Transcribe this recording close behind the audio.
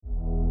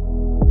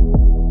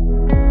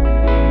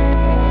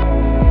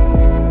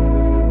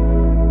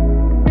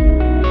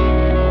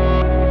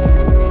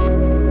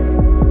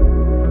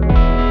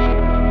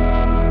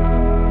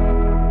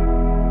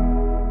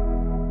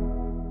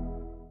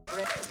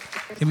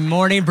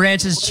Morning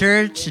Branches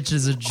Church. It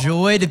is a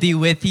joy to be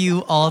with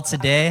you all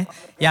today.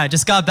 Yeah, I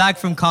just got back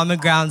from Common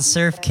Ground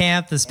Surf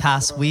Camp this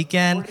past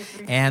weekend,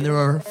 and there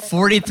were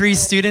 43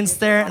 students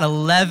there, and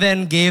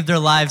 11 gave their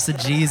lives to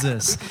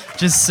Jesus.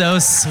 Just so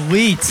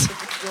sweet.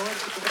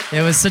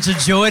 It was such a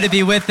joy to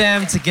be with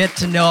them, to get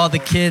to know all the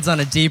kids on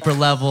a deeper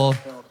level.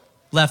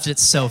 Left it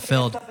so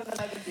filled.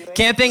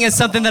 Camping is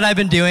something that I've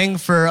been doing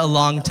for a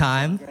long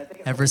time,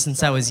 ever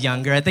since I was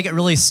younger. I think it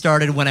really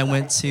started when I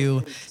went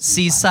to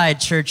Seaside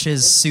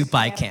Church's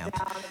Supai Camp.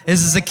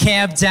 This is a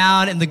camp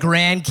down in the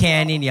Grand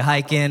Canyon. You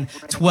hike in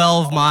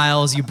 12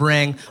 miles. You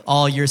bring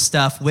all your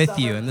stuff with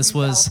you. And this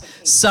was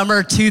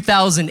summer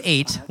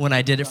 2008 when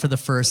I did it for the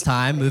first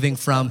time, moving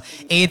from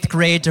 8th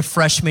grade to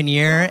freshman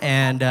year.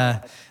 And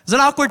it was an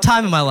awkward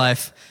time in my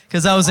life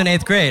because I was in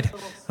 8th grade.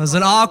 I was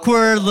an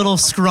awkward little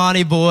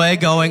scrawny boy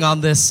going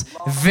on this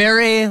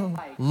very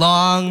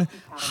long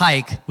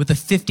hike with a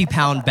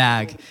 50-pound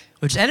bag,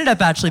 which ended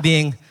up actually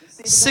being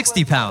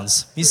 60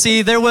 pounds. You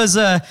see, there was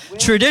a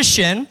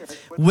tradition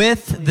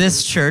with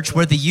this church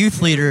where the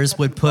youth leaders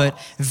would put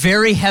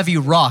very heavy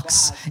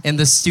rocks in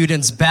the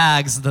students'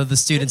 bags, though the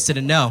students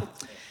didn't know.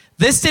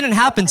 This didn't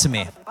happen to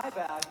me.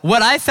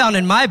 What I found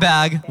in my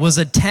bag was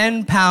a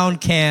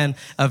 10-pound can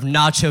of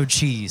nacho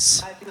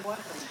cheese.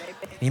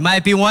 You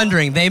might be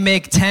wondering, they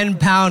make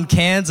 10-pound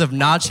cans of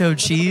nacho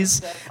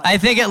cheese? I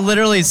think it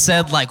literally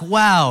said like,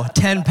 wow,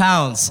 10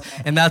 pounds.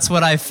 And that's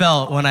what I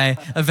felt when I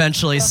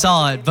eventually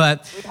saw it.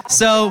 But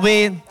so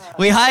we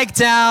hiked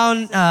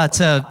down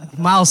to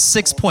mile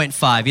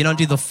 6.5. You don't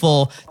do the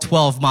full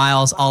 12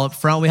 miles all up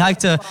front. We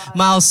hiked to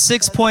mile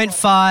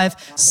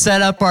 6.5,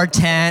 set up our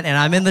tent, and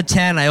I'm in the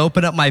tent. I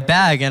open up my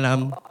bag,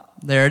 and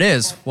there it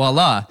is,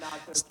 voila.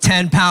 It's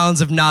 10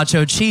 pounds of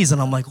nacho cheese.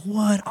 And I'm like,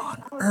 what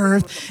on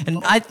earth?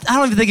 And I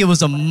don't even think it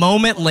was a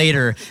moment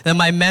later that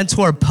my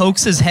mentor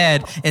pokes his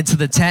head into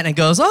the tent and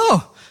goes,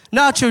 oh,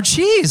 nacho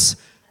cheese.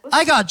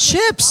 I got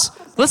chips.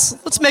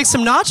 Let's make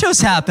some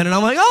nachos happen. And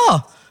I'm like,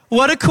 oh,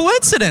 what a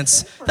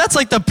coincidence. That's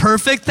like the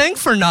perfect thing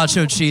for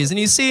nacho cheese. And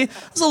you see, I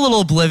was a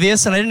little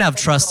oblivious, and I didn't have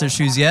trust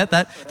issues yet.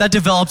 That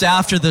developed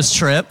after this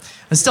trip.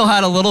 I still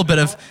had a little bit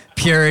of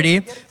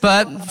purity.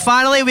 But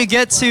finally, we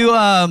get to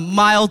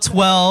mile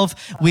 12.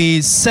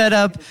 We set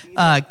up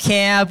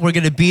camp. We're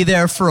going to be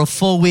there for a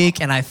full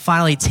week. And I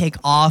finally take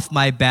off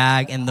my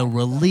bag, and the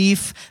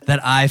relief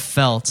that I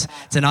felt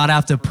to not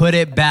have to put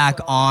it back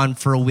on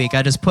for a week.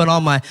 I just put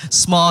on my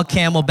small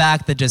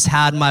Camelback that just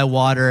had my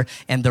water,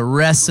 and the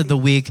rest of the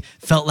week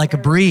felt like a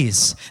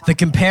breeze. The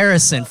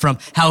comparison from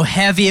how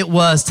heavy it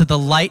was to the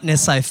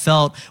lightness I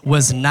felt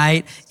was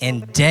night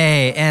and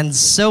day. And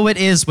so it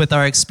is with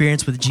our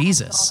experience with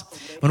Jesus.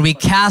 When we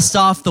cast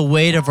off the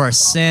weight of our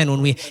sin,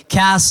 when we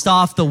cast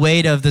off the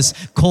weight of this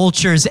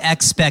culture's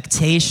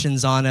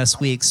expectations on us,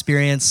 we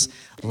experience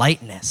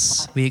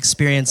lightness. We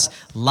experience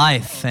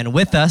life. And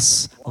with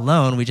us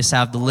alone, we just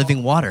have the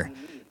living water,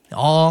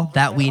 all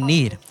that we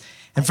need.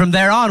 And from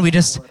there on, we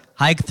just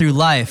hike through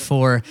life,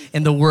 or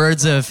in the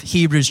words of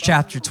Hebrews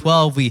chapter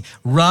 12, we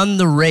run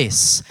the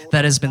race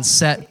that has been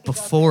set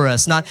before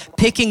us, not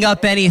picking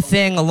up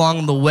anything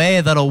along the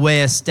way that'll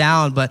weigh us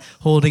down, but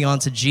holding on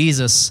to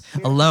Jesus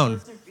alone.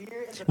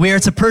 We are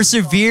to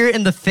persevere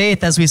in the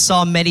faith, as we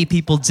saw many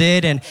people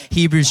did in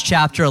Hebrews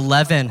chapter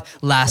 11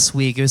 last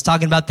week. It was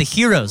talking about the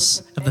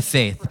heroes of the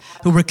faith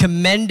who were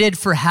commended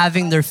for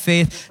having their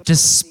faith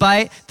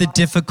despite the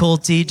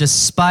difficulty,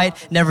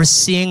 despite never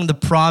seeing the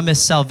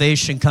promised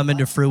salvation come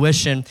into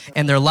fruition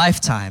in their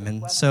lifetime.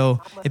 And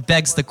so it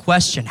begs the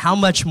question, how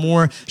much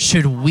more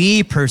should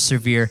we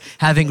persevere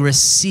having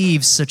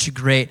received such a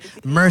great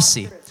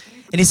mercy?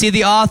 And you see,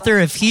 the author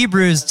of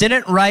Hebrews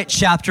didn't write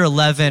chapter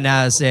 11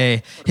 as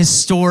a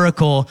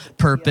historical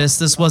purpose.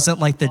 This wasn't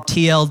like the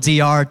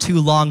TLDR,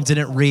 too long,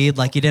 didn't read.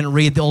 Like you didn't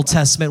read the Old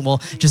Testament, we'll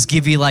just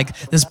give you like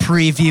this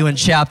preview in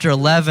chapter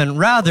 11.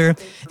 Rather,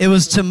 it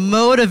was to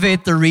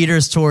motivate the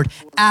readers toward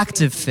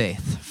active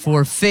faith.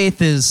 For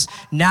faith is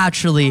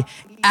naturally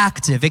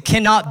active. It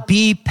cannot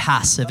be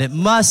passive. It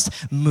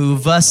must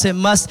move us. It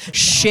must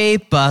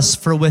shape us.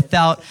 For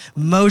without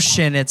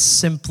motion, it's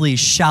simply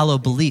shallow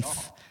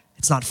belief.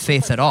 It's not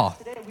faith at all.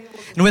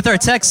 And with our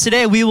text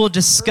today, we will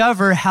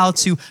discover how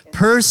to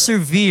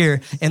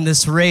persevere in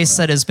this race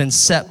that has been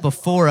set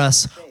before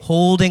us,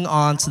 holding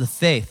on to the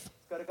faith.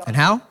 And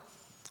how?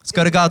 Let's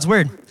go to God's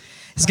word.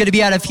 It's going to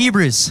be out of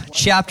Hebrews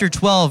chapter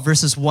 12,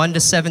 verses 1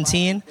 to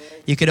 17.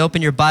 You could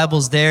open your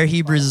Bibles there.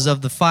 Hebrews is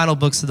of the final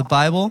books of the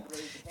Bible.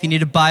 If you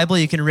need a Bible,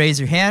 you can raise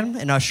your hand,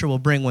 and Usher will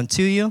bring one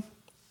to you.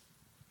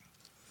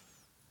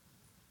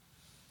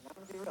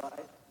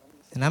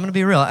 And I'm going to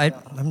be real.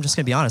 I'm just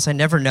going to be honest. I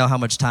never know how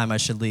much time I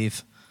should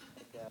leave.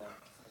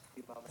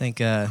 I think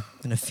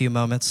in a few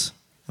moments,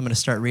 I'm going to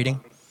start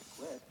reading.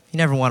 You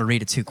never want to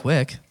read it too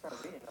quick.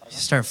 You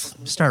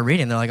start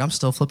reading, they're like, I'm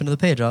still flipping to the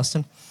page,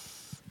 Austin.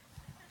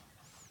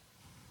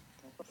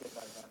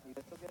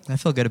 I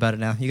feel good about it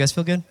now. You guys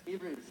feel good?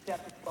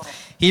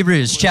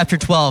 Hebrews chapter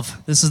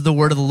 12. This is the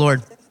word of the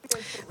Lord.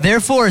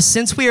 Therefore,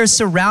 since we are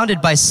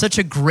surrounded by such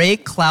a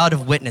great cloud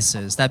of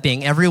witnesses, that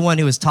being everyone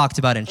who was talked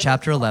about in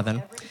chapter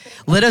 11,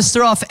 Let us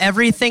throw off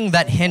everything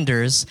that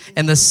hinders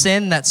and the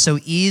sin that so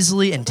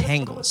easily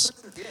entangles.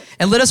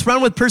 And let us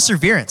run with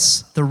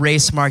perseverance the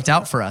race marked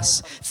out for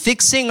us,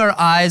 fixing our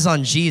eyes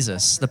on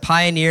Jesus, the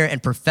pioneer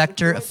and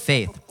perfecter of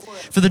faith.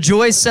 For the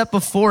joy set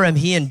before him,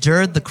 he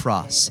endured the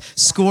cross,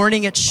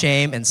 scorning its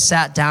shame, and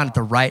sat down at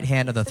the right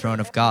hand of the throne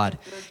of God.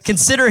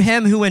 Consider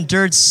him who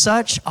endured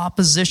such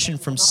opposition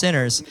from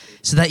sinners,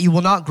 so that you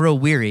will not grow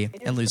weary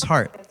and lose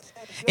heart.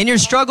 In your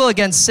struggle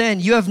against sin,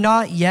 you have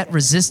not yet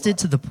resisted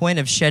to the point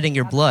of shedding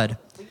your blood.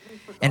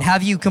 And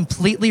have you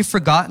completely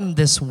forgotten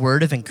this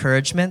word of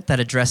encouragement that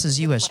addresses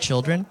you as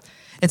children?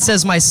 It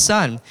says, "My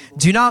son,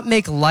 do not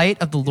make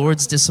light of the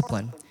Lord's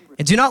discipline,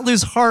 and do not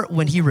lose heart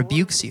when he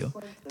rebukes you,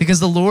 because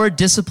the Lord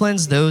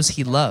disciplines those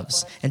he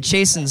loves and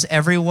chastens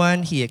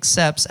everyone he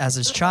accepts as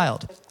his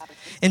child.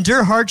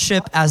 Endure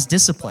hardship as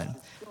discipline.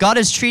 God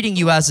is treating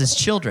you as his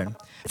children.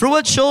 For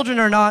what children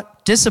are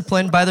not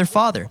disciplined by their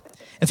father?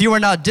 If you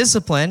are not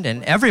disciplined,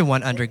 and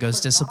everyone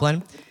undergoes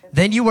discipline,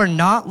 then you are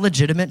not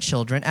legitimate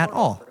children at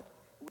all.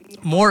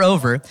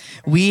 Moreover,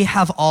 we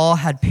have all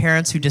had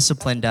parents who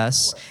disciplined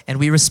us, and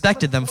we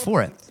respected them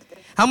for it.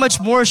 How much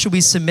more should we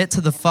submit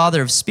to the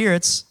Father of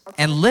spirits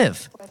and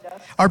live?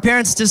 Our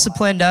parents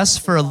disciplined us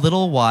for a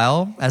little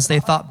while as they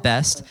thought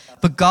best,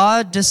 but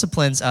God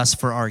disciplines us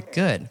for our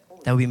good,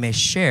 that we may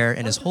share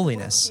in his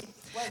holiness.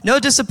 No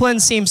discipline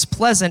seems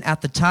pleasant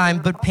at the time,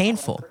 but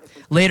painful.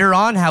 Later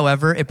on,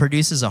 however, it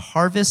produces a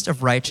harvest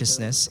of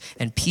righteousness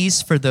and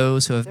peace for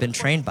those who have been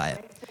trained by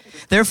it.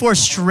 Therefore,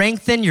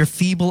 strengthen your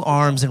feeble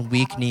arms and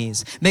weak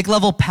knees. Make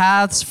level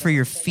paths for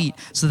your feet,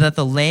 so that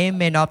the lame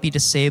may not be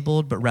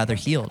disabled, but rather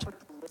healed.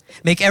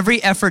 Make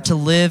every effort to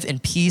live in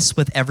peace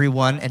with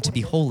everyone and to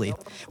be holy.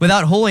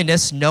 Without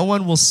holiness, no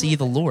one will see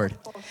the Lord.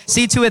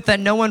 See to it that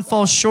no one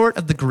falls short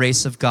of the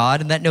grace of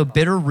God, and that no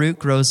bitter root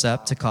grows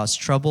up to cause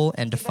trouble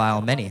and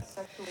defile many.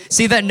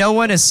 See that no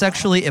one is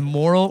sexually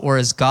immoral or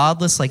is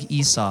godless like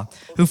Esau,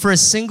 who for a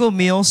single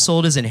meal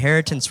sold his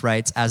inheritance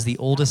rights as the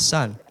oldest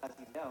son.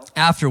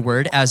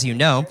 Afterward, as you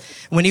know,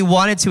 when he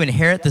wanted to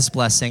inherit this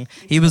blessing,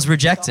 he was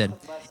rejected.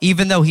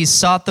 Even though he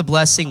sought the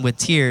blessing with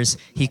tears,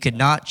 he could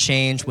not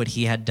change what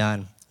he had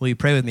done. Will you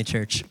pray with me,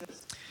 church?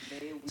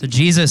 So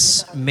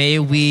Jesus, may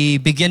we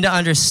begin to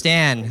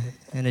understand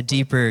in a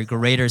deeper,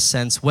 greater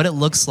sense what it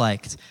looks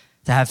like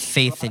to have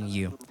faith in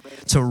you,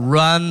 to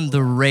run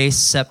the race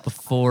set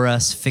before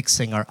us,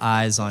 fixing our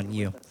eyes on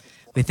you.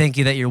 We thank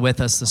you that you're with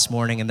us this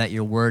morning and that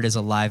your word is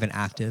alive and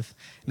active.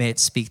 May it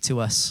speak to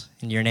us.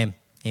 In your name,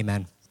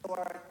 amen.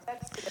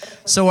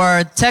 So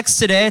our text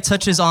today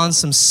touches on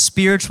some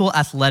spiritual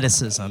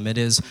athleticism. It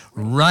is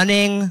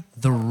running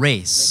the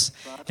race.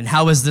 And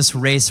how is this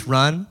race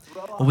run?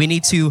 Well, we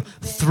need to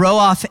throw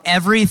off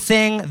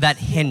everything that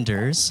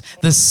hinders,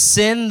 the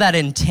sin that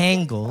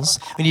entangles.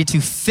 We need to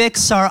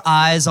fix our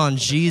eyes on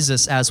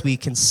Jesus as we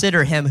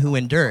consider him who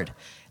endured,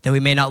 that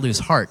we may not lose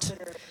heart.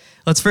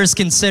 Let's first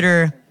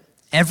consider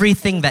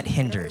everything that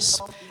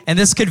hinders. And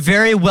this could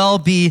very well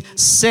be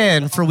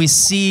sin, for we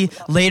see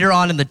later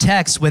on in the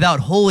text,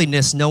 without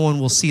holiness, no one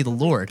will see the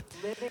Lord.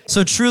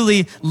 So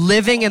truly,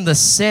 living in the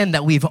sin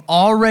that we've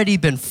already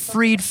been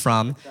freed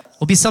from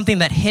will be something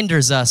that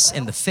hinders us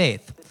in the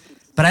faith.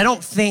 But I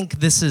don't think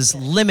this is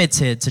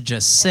limited to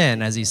just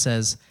sin, as he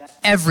says,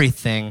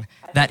 everything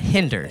that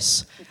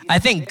hinders. I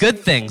think good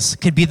things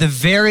could be the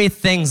very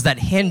things that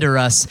hinder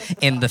us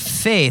in the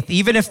faith.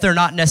 Even if they're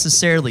not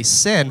necessarily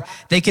sin,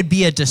 they could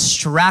be a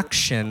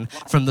distraction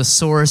from the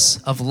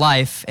source of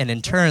life and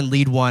in turn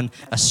lead one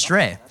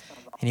astray.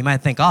 And you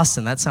might think,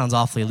 Austin, that sounds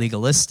awfully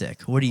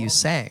legalistic. What are you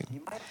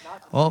saying?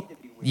 Well,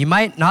 you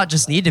might not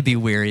just need to be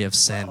weary of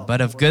sin,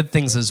 but of good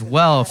things as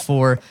well.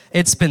 For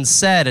it's been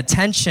said,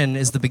 attention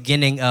is the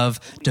beginning of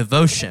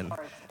devotion.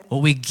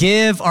 What we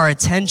give our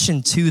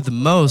attention to the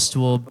most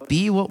will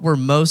be what we're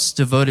most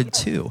devoted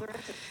to.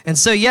 And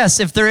so, yes,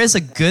 if there is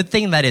a good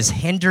thing that is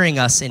hindering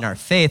us in our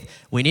faith,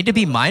 we need to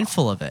be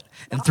mindful of it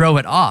and throw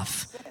it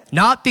off.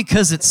 Not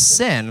because it's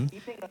sin,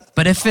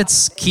 but if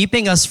it's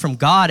keeping us from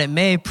God, it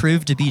may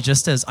prove to be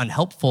just as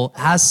unhelpful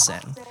as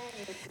sin.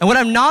 And what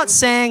I'm not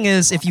saying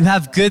is if you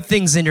have good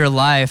things in your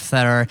life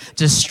that are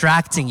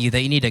distracting you,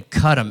 that you need to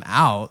cut them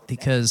out,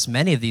 because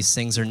many of these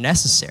things are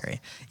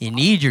necessary. You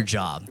need your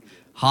job.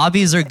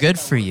 Hobbies are good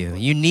for you.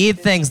 You need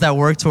things that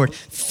work toward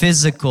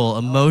physical,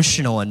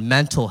 emotional, and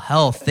mental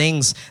health,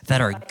 things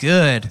that are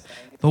good.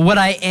 But what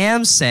I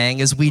am saying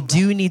is we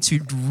do need to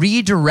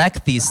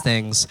redirect these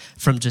things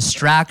from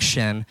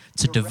distraction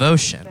to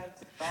devotion,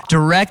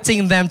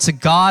 directing them to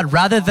God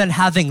rather than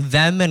having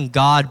them and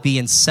God be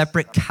in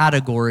separate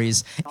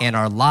categories in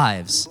our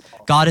lives.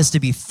 God is to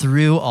be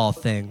through all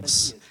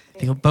things,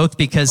 both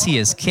because he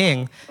is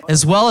king,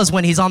 as well as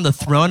when he's on the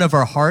throne of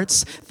our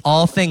hearts,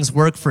 all things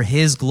work for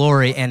his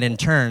glory and in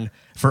turn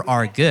for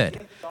our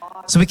good.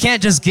 So we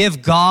can't just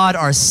give God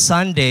our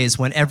Sundays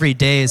when every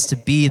day is to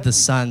be the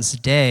Son's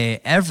day.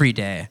 Every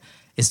day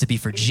is to be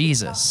for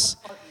Jesus.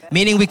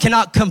 Meaning we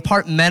cannot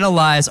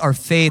compartmentalize our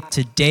faith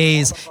to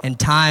days and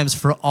times,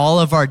 for all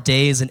of our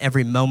days and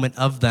every moment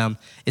of them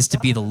is to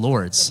be the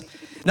Lord's.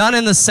 Not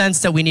in the sense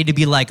that we need to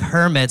be like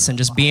hermits and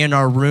just be in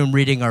our room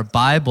reading our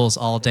Bibles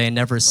all day and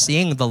never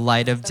seeing the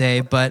light of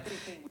day, but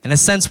in a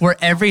sense where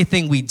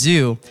everything we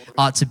do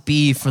ought to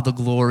be for the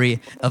glory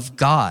of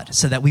God,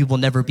 so that we will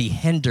never be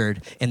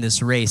hindered in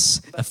this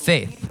race of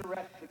faith.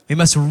 We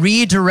must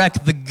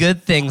redirect the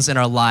good things in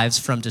our lives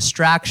from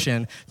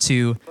distraction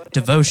to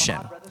devotion,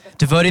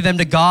 devoting them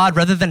to God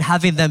rather than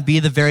having them be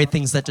the very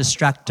things that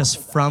distract us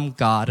from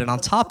God. And on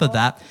top of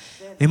that,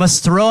 we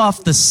must throw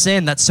off the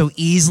sin that so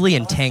easily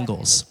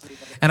entangles.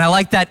 And I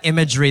like that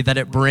imagery that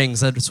it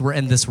brings, that we're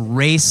in this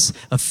race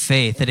of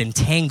faith. It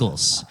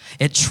entangles.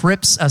 It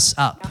trips us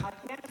up.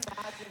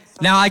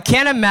 Now, I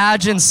can't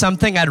imagine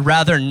something I'd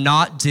rather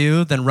not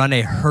do than run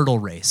a hurdle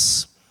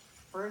race.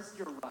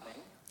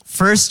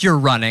 First, you're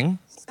running.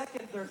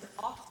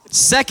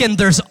 Second,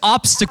 there's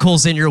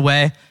obstacles in your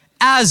way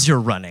as you're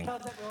running.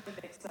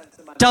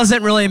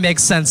 Doesn't really make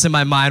sense in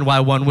my mind why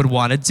one would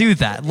want to do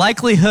that.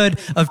 Likelihood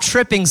of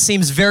tripping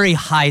seems very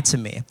high to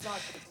me.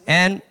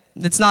 And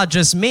it's not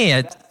just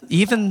me.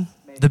 Even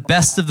the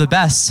best of the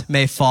best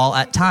may fall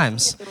at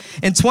times.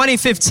 In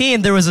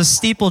 2015, there was a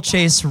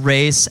steeplechase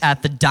race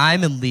at the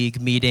Diamond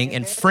League meeting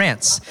in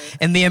France.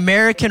 And the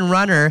American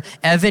runner,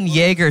 Evan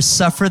Yeager,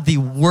 suffered the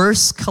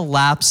worst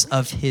collapse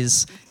of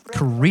his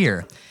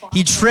career.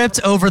 He tripped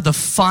over the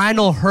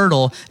final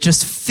hurdle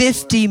just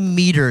 50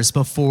 meters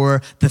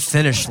before the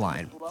finish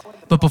line.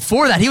 But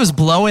before that, he was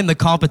blowing the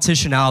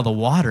competition out of the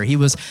water. He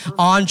was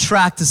on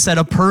track to set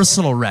a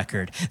personal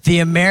record, the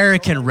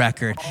American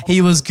record.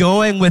 He was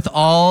going with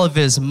all of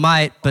his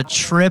might, but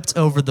tripped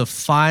over the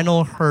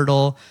final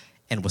hurdle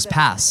and was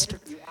passed.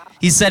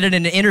 He said in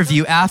an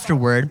interview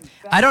afterward,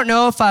 "I don't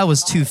know if I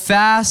was too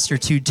fast or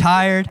too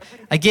tired.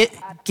 I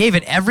gave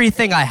it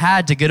everything I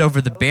had to get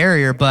over the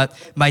barrier, but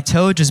my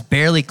toe just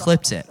barely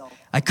clipped it.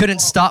 I couldn't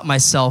stop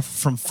myself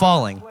from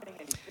falling."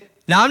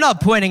 Now, I'm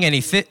not pointing any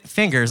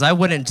fingers. I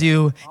wouldn't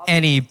do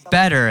any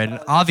better. And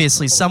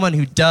obviously, someone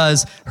who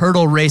does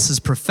hurdle races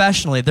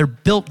professionally, they're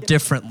built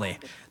differently.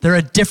 They're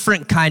a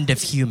different kind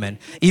of human.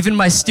 Even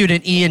my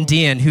student, Ian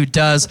Dean, who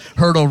does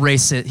hurdle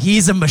races,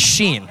 he's a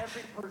machine.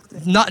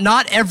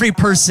 Not every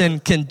person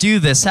can do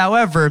this.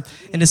 However,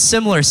 in a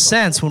similar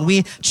sense, when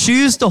we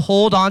choose to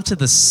hold on to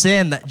the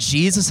sin that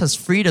Jesus has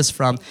freed us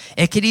from,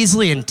 it could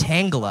easily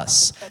entangle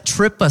us,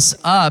 trip us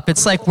up.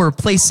 It's like we're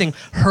placing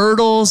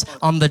hurdles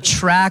on the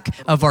track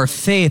of our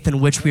faith in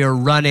which we are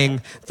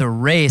running the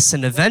race.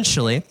 And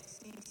eventually,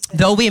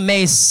 though we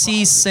may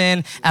see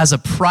sin as a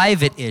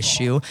private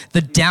issue,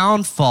 the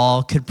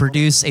downfall could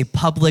produce a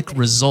public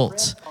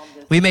result.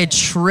 We may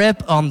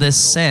trip on this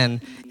sin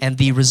and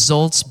the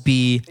results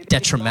be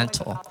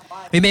detrimental.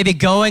 We may be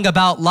going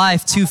about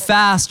life too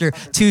fast or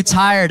too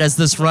tired, as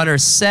this runner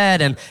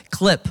said, and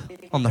clip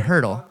on the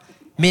hurdle,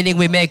 meaning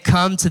we may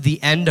come to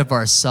the end of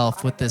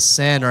ourselves with this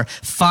sin or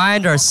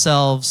find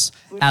ourselves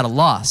at a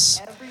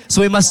loss.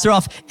 So we must throw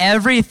off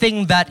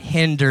everything that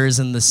hinders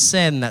and the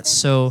sin that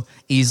so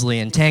easily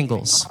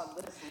entangles.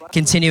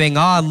 Continuing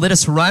on, let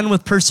us run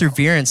with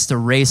perseverance the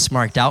race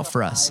marked out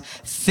for us,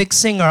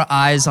 fixing our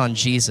eyes on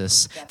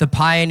Jesus, the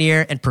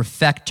pioneer and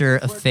perfecter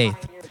of faith.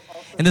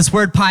 And this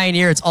word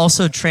pioneer, it's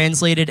also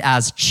translated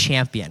as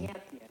champion.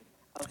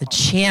 The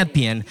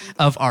champion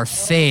of our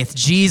faith.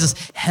 Jesus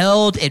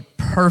held it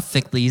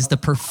perfectly. He's the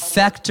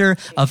perfecter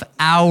of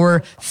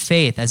our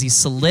faith as he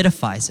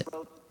solidifies it.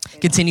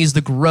 Continues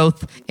the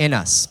growth in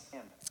us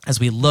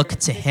as we look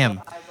to him.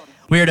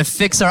 We are to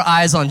fix our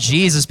eyes on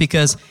Jesus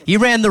because he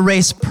ran the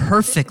race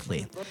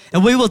perfectly.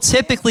 And we will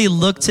typically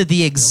look to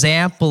the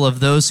example of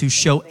those who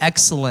show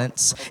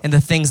excellence in the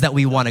things that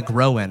we want to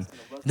grow in.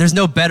 There's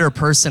no better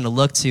person to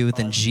look to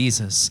than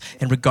Jesus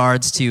in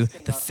regards to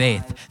the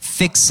faith,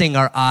 fixing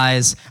our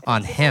eyes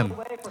on him.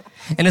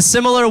 In a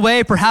similar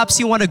way, perhaps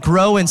you want to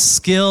grow in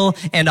skill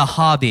and a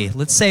hobby.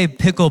 Let's say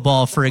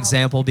pickleball, for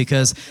example,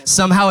 because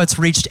somehow it's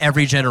reached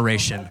every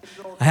generation.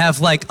 I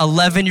have like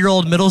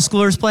 11-year-old middle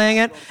schoolers playing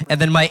it,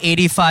 and then my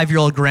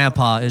 85-year-old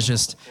grandpa is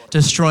just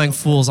destroying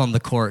fools on the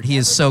court. He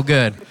is so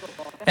good.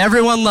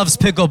 Everyone loves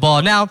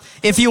pickleball. Now,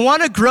 if you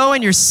want to grow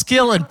in your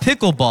skill in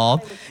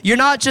pickleball, you're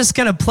not just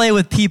going to play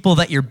with people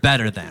that you're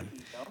better than.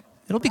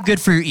 It'll be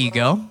good for your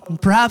ego.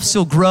 And perhaps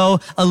you'll grow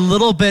a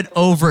little bit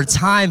over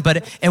time,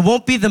 but it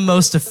won't be the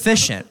most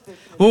efficient.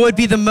 What would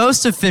be the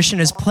most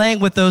efficient is playing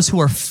with those who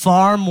are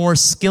far more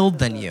skilled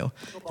than you.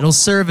 It'll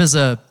serve as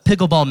a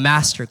pickleball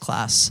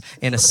masterclass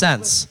in a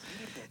sense.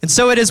 And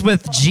so it is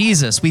with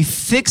Jesus. We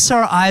fix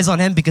our eyes on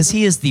him because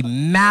he is the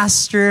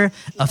master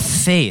of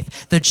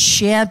faith, the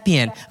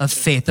champion of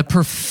faith, the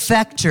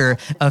perfecter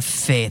of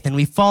faith, and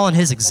we follow in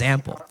his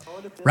example.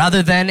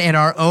 Rather than in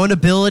our own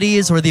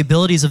abilities or the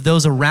abilities of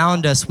those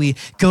around us, we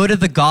go to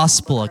the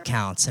gospel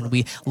accounts and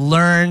we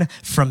learn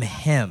from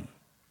him,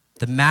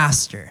 the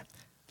master,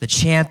 the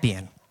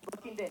champion.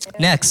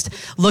 Next,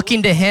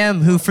 looking to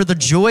him who for the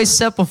joy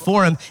set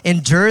before him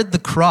endured the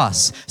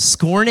cross,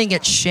 scorning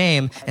its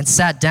shame, and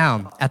sat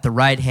down at the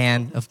right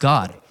hand of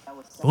God.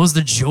 What was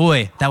the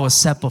joy that was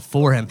set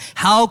before him?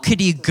 How could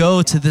he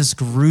go to this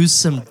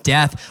gruesome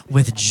death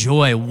with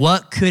joy?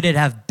 What could it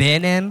have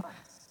been in?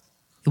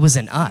 It was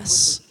in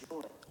us.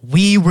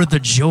 We were the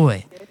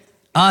joy.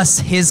 Us,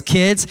 his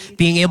kids,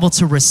 being able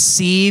to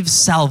receive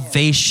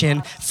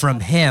salvation from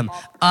him.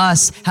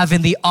 Us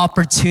having the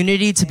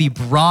opportunity to be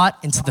brought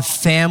into the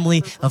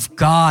family of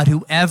God.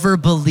 Whoever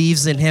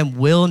believes in him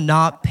will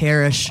not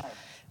perish,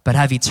 but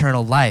have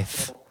eternal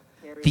life.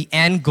 The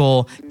end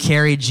goal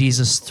carried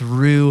Jesus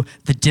through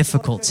the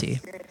difficulty.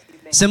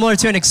 Similar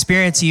to an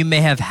experience you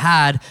may have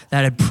had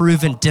that had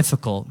proven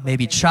difficult,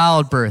 maybe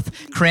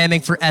childbirth,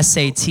 cramming for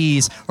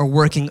SATs, or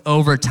working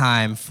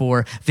overtime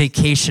for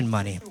vacation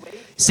money.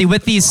 See,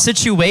 with these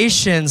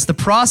situations, the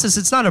process,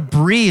 it's not a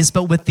breeze,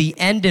 but with the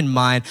end in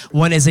mind,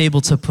 one is able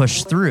to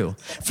push through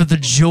for the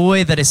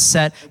joy that is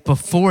set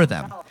before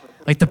them.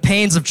 Like the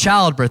pains of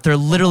childbirth, they're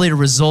literally a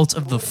result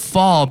of the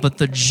fall, but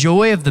the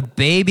joy of the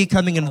baby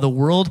coming into the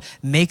world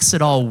makes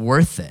it all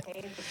worth it.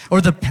 Or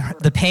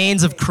the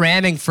pains of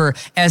cramming for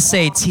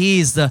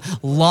SATs, the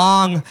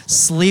long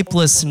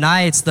sleepless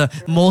nights, the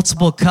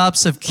multiple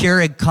cups of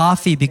Keurig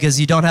coffee because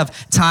you don't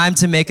have time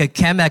to make a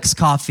Chemex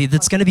coffee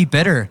that's gonna be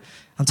bitter.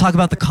 I'm talking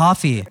about the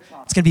coffee.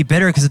 It's gonna be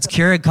bitter because it's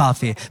Keurig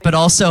coffee, but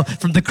also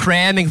from the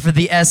cramming for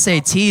the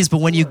SATs. But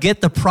when you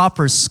get the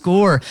proper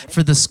score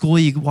for the school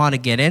you wanna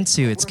get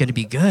into, it's gonna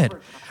be good.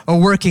 Or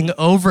working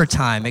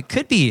overtime, it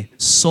could be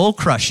soul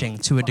crushing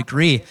to a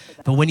degree,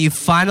 but when you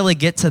finally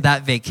get to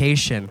that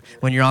vacation,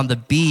 when you're on the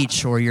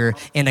beach or you're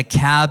in a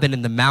cabin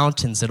in the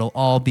mountains, it'll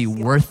all be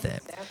worth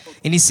it.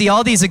 And you see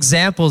all these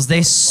examples,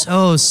 they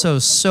so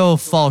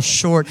fall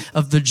short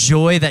of the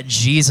joy that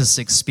Jesus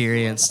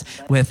experienced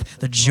with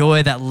the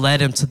joy that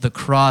led him to the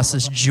cross,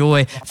 this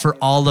joy for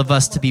all of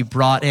us to be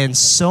brought in,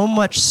 so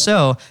much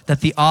so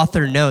that the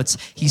author notes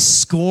he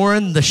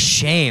scorned the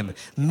shame,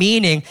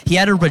 meaning he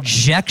had a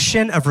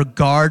rejection of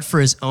regard for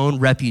his own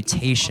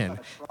reputation.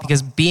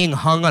 Because being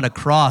hung on a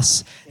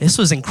cross, this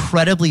was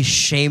incredibly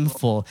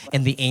shameful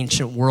in the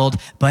ancient world,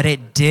 but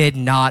it did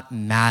not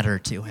matter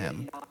to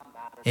him.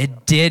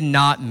 It did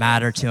not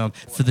matter to him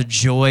for the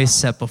joy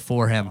set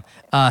before him,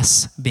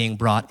 us being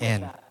brought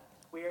in.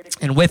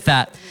 And with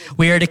that,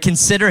 we are to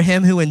consider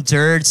him who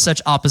endured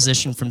such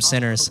opposition from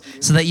sinners,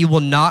 so that you will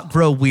not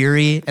grow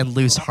weary and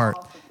lose heart.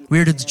 We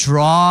are to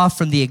draw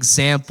from the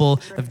example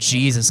of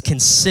Jesus,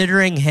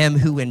 considering him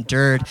who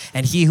endured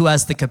and he who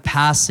has the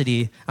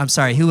capacity,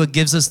 who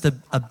gives us the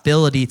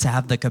ability to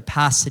have the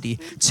capacity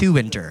to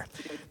endure.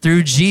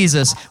 Through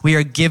Jesus, we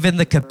are given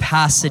the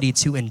capacity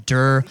to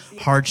endure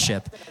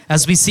hardship.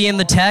 As we see in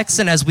the text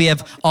and as we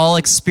have all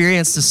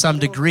experienced to some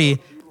degree,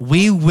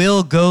 we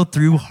will go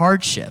through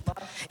hardship.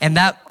 And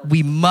that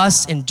we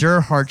must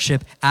endure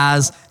hardship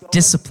as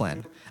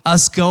discipline.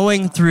 Us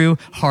going through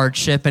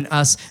hardship and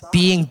us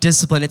being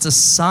disciplined, it's a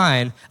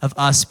sign of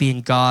us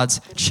being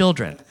God's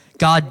children.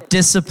 God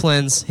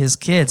disciplines his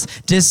kids,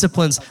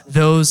 disciplines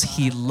those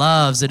he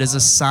loves. It is a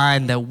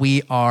sign that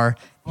we are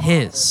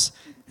his.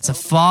 It's a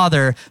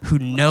father who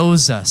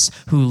knows us,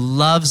 who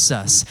loves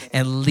us,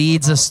 and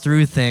leads us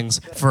through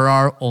things for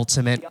our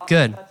ultimate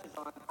good.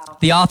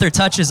 The author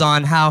touches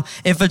on how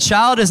if a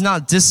child is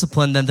not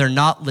disciplined, then they're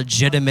not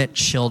legitimate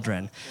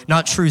children,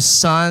 not true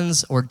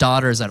sons or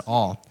daughters at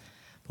all.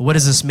 But what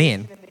does this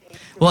mean?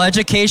 Well,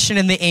 education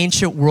in the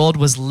ancient world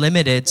was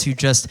limited to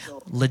just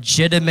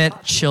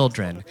legitimate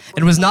children.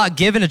 It was not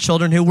given to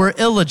children who were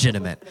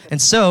illegitimate. And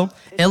so,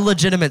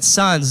 illegitimate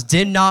sons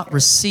did not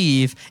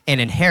receive an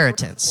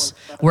inheritance,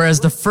 whereas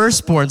the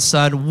firstborn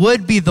son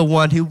would be the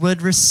one who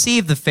would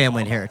receive the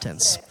family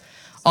inheritance.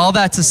 All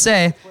that to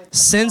say,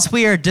 since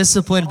we are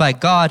disciplined by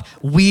God,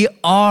 we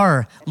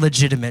are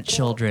legitimate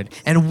children,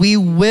 and we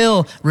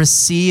will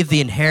receive the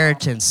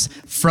inheritance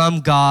from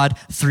God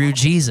through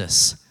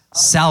Jesus.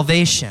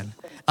 Salvation.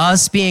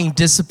 Us being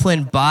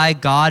disciplined by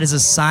God is a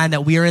sign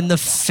that we are in the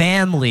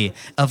family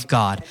of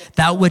God,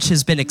 that which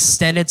has been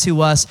extended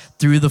to us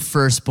through the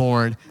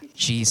firstborn,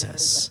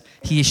 Jesus.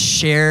 He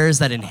shares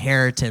that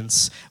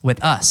inheritance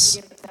with us.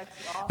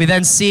 We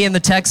then see in the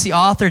text, the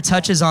author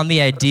touches on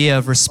the idea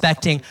of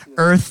respecting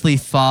earthly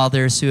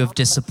fathers who have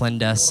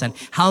disciplined us and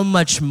how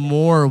much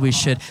more we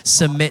should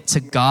submit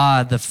to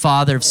God, the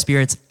Father of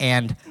spirits,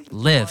 and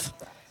live.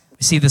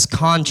 We see this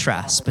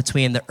contrast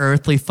between the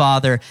earthly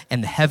father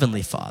and the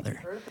heavenly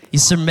Father. You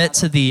submit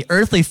to the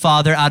earthly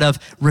father out of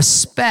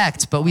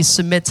respect, but we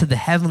submit to the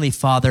heavenly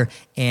Father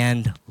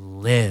and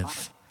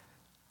live.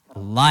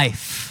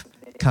 Life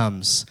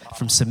comes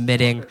from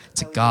submitting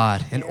to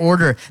God in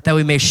order that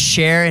we may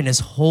share in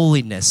his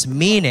holiness,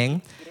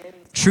 meaning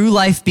true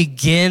life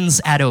begins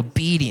at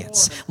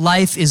obedience.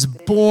 Life is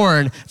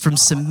born from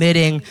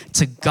submitting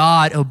to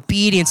God.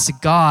 Obedience to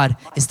God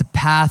is the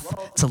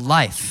path to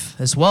life,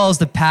 as well as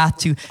the path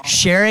to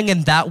sharing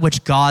in that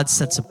which God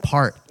sets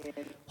apart.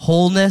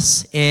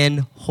 Wholeness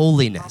in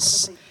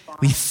holiness.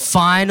 We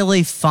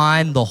finally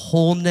find the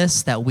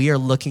wholeness that we are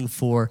looking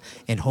for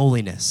in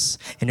holiness,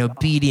 in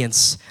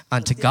obedience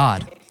unto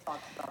God.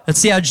 Let's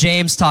see how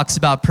James talks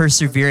about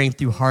persevering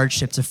through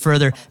hardship to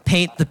further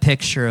paint the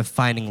picture of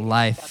finding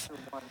life.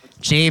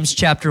 James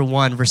chapter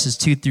 1, verses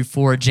 2 through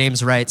 4,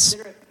 James writes,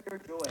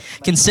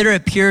 Consider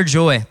it pure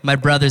joy, my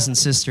brothers and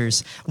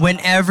sisters,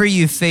 whenever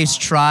you face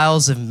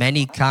trials of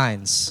many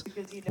kinds.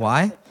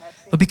 Why?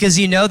 But because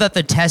you know that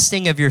the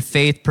testing of your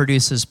faith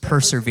produces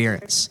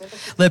perseverance.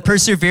 Let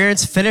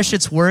perseverance finish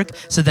its work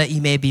so that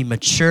you may be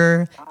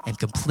mature and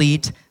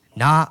complete,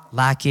 not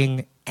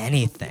lacking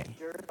anything.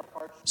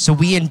 So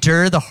we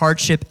endure the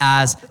hardship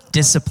as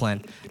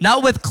discipline,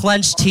 not with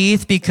clenched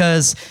teeth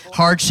because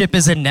hardship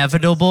is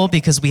inevitable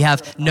because we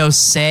have no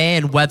say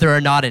in whether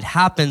or not it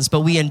happens,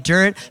 but we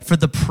endure it for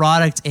the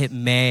product it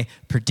may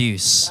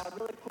produce.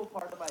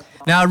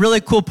 Now, a really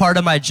cool part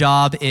of my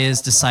job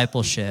is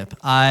discipleship.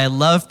 I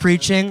love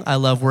preaching, I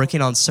love working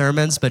on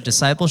sermons, but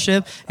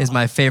discipleship is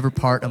my favorite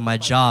part of my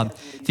job.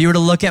 If you were to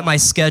look at my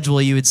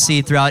schedule, you would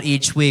see throughout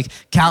each week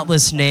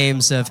countless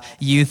names of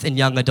youth and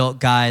young adult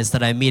guys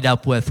that I meet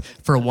up with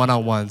for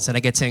one-on-ones, and I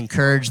get to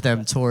encourage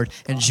them toward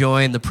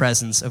enjoying the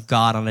presence of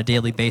God on a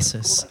daily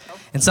basis.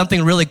 And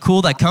something really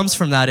cool that comes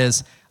from that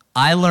is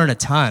I learn a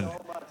ton.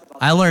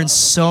 I learned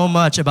so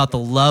much about the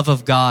love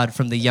of God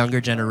from the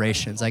younger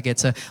generations. I get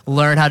to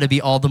learn how to be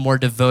all the more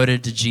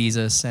devoted to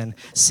Jesus and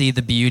see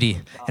the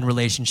beauty in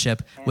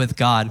relationship with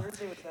God.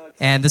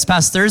 And this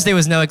past Thursday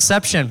was no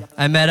exception.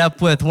 I met up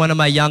with one of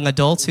my young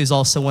adults who's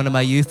also one of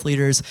my youth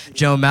leaders,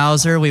 Joe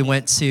Mauser. We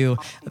went to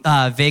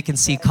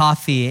Vacancy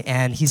Coffee,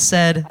 and he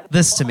said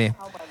this to me: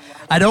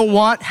 I don't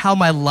want how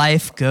my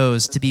life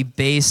goes to be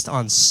based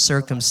on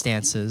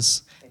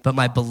circumstances, but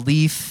my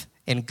belief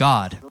in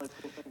God.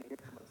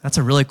 That's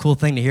a really cool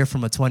thing to hear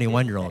from a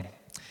 21-year-old.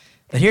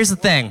 But here's the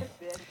thing.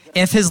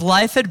 If his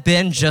life had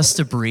been just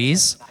a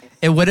breeze,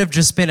 it would have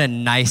just been a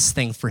nice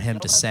thing for him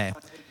to say.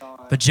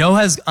 But Joe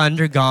has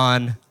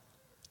undergone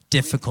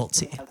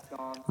difficulty.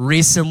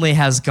 Recently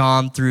has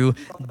gone through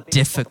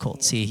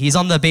difficulty. He's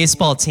on the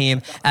baseball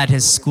team at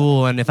his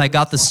school, and if I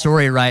got the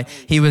story right,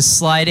 he was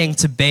sliding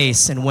to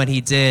base, and when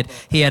he did,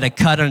 he had a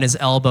cut on his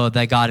elbow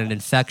that got an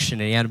infection,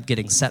 and he ended up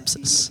getting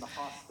sepsis.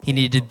 He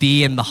needed to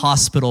be in the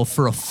hospital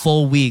for a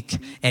full week,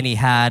 and he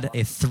had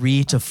a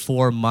 3 to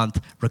 4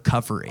 month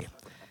recovery.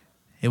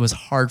 It was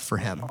hard for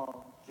him.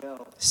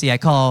 See, I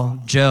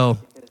call Joe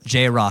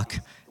J-Rock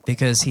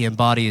because he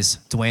embodies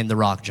Dwayne "The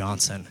Rock"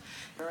 Johnson.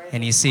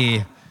 And you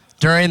see,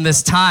 during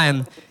this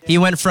time, he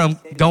went from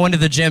going to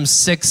the gym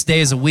 6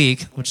 days a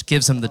week, which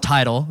gives him the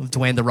title of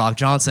Dwayne "The Rock"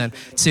 Johnson,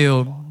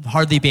 to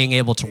hardly being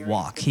able to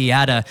walk. He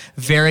had a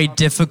very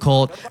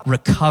difficult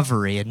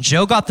recovery, and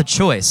Joe got the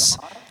choice.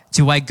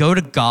 Do I go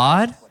to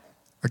God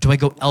or do I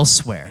go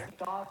elsewhere?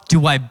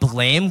 Do I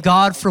blame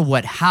God for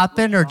what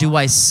happened or do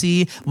I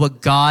see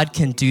what God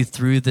can do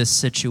through this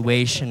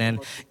situation? And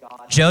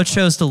Joe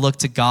chose to look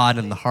to God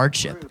in the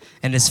hardship,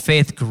 and his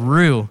faith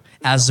grew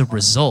as a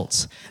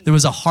result. There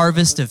was a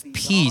harvest of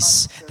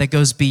peace that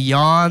goes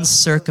beyond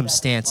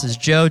circumstances.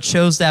 Joe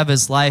chose to have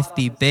his life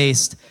be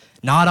based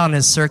not on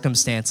his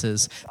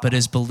circumstances, but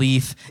his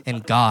belief in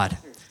God.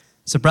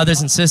 So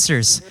brothers and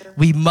sisters,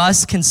 we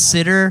must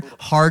consider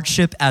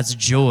hardship as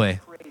joy,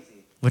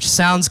 which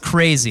sounds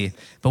crazy,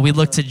 but we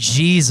look to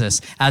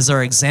Jesus as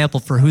our example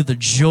for who the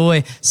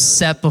joy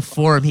set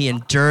before him. He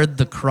endured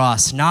the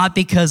cross, not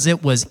because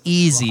it was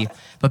easy,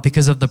 but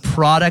because of the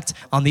product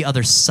on the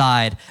other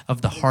side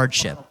of the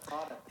hardship.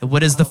 And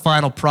what is the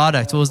final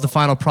product? What was the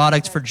final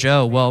product for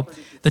Joe? Well,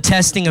 the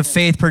testing of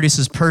faith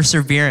produces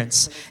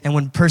perseverance. And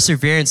when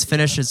perseverance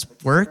finishes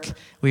work,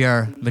 we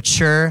are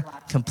mature,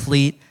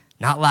 complete,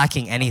 not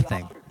lacking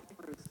anything.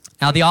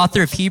 Now, the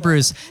author of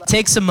Hebrews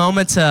takes a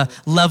moment to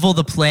level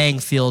the playing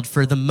field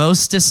for the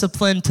most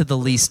disciplined to the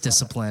least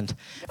disciplined.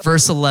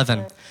 Verse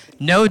 11,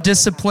 no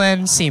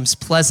discipline seems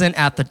pleasant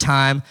at the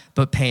time,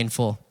 but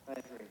painful.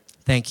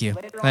 Thank you.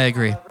 I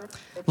agree.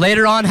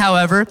 Later on,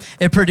 however,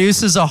 it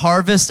produces a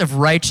harvest of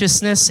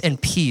righteousness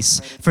and peace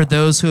for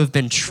those who have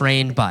been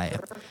trained by it.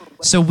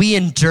 So we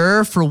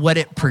endure for what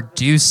it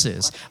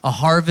produces, a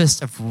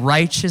harvest of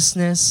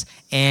righteousness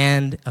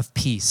and of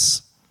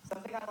peace.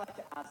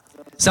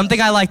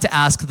 Something I like to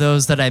ask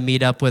those that I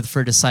meet up with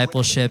for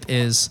discipleship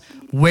is,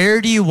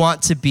 where do you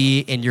want to be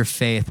in your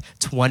faith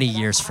 20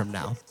 years from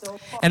now?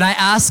 And I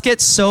ask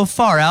it so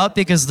far out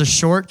because the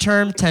short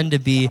term tend to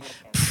be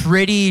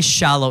pretty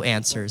shallow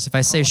answers. If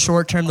I say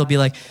short term, they'll be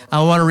like,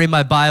 I want to read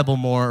my Bible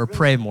more or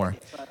pray more,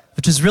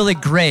 which is really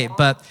great.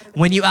 But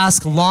when you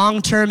ask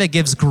long term, it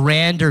gives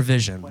grander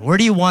vision. Where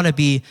do you want to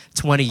be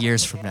 20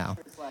 years from now?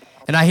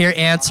 And I hear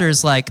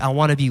answers like, I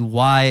want to be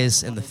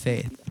wise in the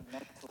faith.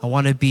 I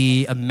want to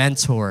be a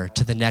mentor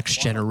to the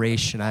next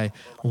generation. I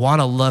want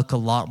to look a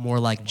lot more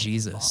like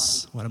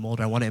Jesus when I'm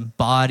older. I want to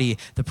embody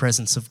the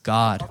presence of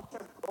God.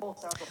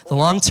 The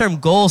long-term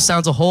goal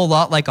sounds a whole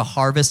lot like a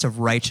harvest of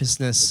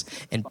righteousness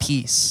and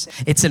peace.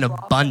 It's an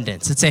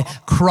abundance. It's a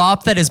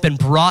crop that has been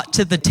brought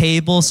to the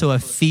table so a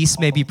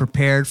feast may be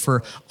prepared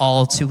for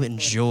all to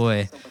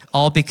enjoy,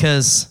 all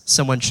because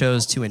someone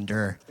chose to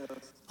endure,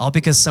 all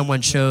because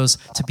someone chose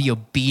to be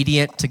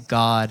obedient to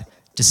God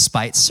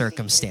despite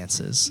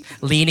circumstances,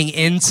 leaning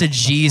into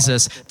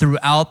Jesus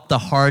throughout the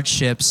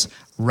hardships,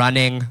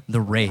 running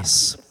the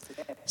race.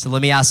 So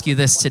let me ask you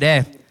this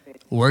today.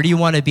 Where do you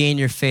want to be in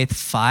your faith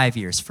 5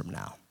 years from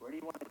now?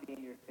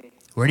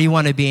 Where do you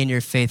want to be in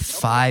your faith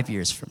 5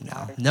 years from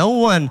now? No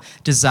one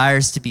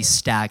desires to be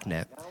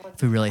stagnant,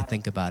 if we really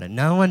think about it.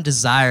 No one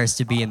desires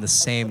to be in the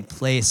same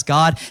place.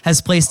 God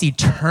has placed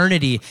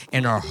eternity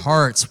in our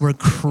hearts. We're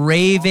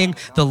craving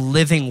the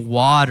living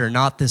water,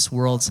 not this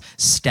world's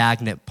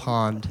stagnant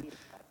pond.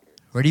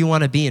 Where do you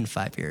want to be in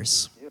 5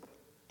 years?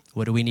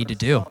 What do we need to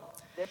do?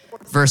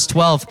 Verse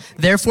 12,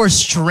 therefore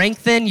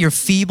strengthen your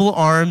feeble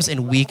arms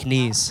and weak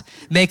knees.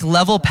 Make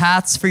level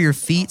paths for your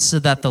feet so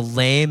that the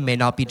lame may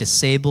not be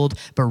disabled,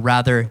 but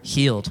rather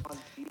healed.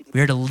 We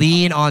are to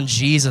lean on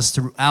Jesus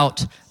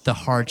throughout the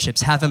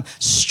hardships, have him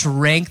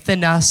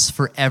strengthen us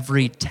for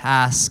every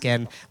task,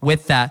 and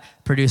with that,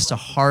 produce a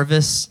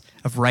harvest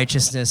of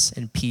righteousness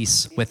and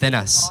peace within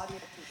us.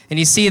 And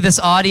you see, this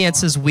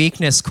audience's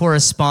weakness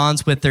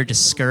corresponds with their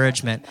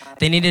discouragement.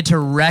 They needed to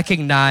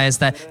recognize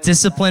that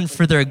discipline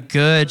for their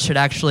good should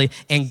actually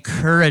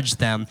encourage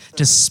them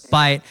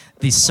despite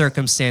the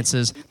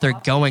circumstances they're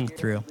going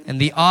through.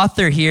 And the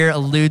author here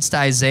alludes to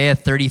Isaiah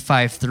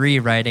 35:3,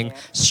 writing,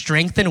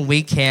 strengthen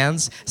weak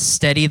hands,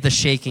 steady the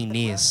shaking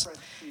knees.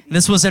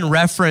 This was in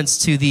reference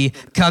to the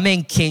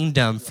coming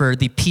kingdom for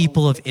the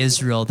people of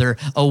Israel. They're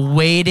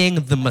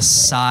awaiting the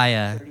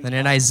Messiah. And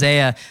in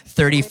Isaiah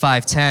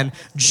 35:10,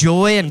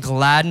 joy and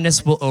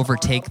gladness will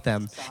overtake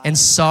them, and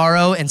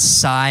sorrow and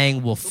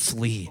sighing will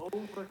flee.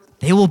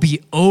 They will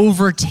be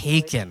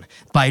overtaken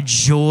by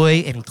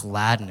joy and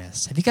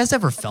gladness. Have you guys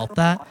ever felt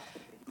that?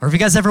 Or have you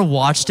guys ever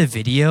watched a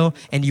video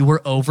and you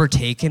were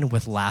overtaken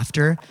with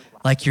laughter?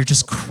 Like you're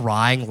just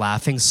crying,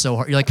 laughing so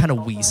hard. You're like kind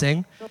of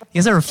wheezing. You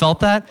guys ever felt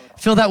that? I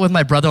feel that with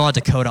my brother-in-law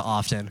Dakota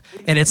often.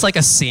 And it's like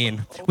a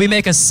scene. We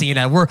make a scene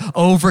and we're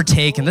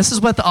overtaken. This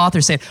is what the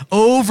author's saying.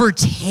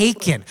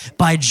 Overtaken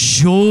by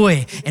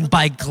joy and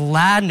by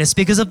gladness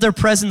because of their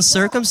present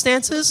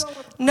circumstances?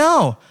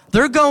 No,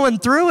 they're going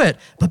through it.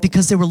 But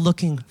because they were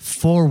looking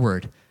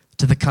forward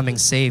to the coming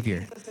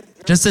Savior.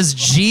 Just as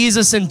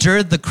Jesus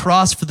endured the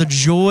cross for the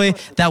joy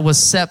that was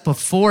set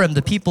before him,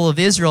 the people of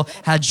Israel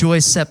had joy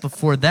set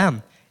before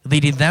them,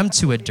 leading them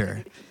to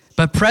endure.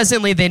 But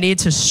presently, they need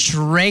to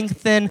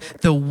strengthen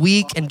the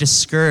weak and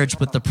discouraged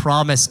with the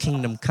promised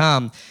kingdom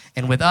come.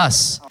 And with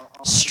us,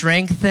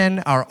 strengthen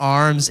our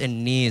arms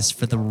and knees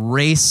for the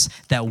race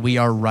that we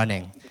are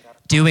running,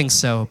 doing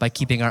so by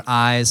keeping our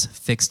eyes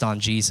fixed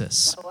on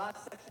Jesus.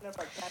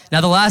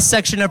 Now, the last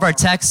section of our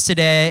text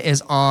today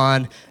is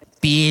on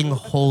being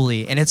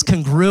holy, and it's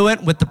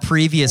congruent with the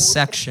previous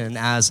section,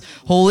 as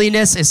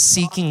holiness is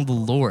seeking the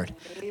Lord,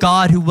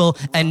 God who will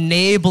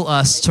enable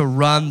us to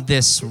run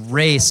this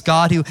race,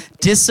 God who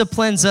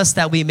disciplines us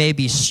that we may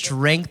be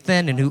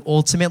strengthened and who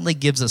ultimately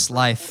gives us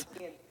life.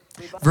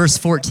 Verse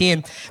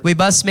 14, we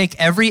must make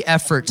every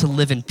effort to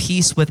live in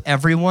peace with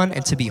everyone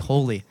and to be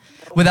holy.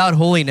 Without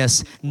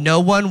holiness, no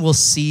one will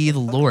see the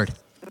Lord.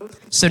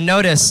 So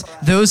notice,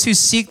 those who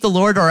seek the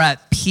Lord are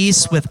at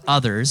peace with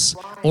others,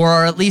 or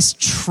are at least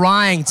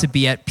trying to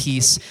be at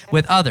peace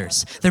with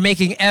others. They're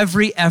making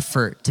every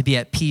effort to be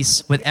at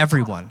peace with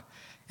everyone.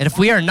 And if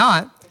we are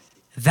not,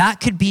 that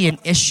could be an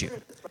issue.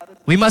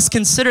 We must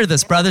consider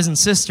this, brothers and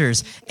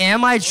sisters.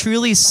 Am I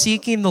truly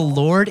seeking the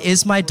Lord?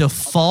 Is my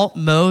default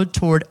mode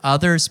toward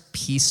others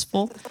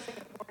peaceful?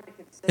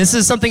 This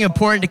is something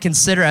important to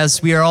consider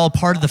as we are all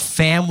part of the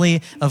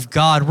family of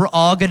God. We're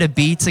all going to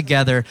be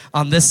together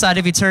on this side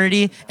of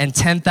eternity and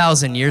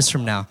 10,000 years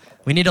from now.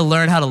 We need to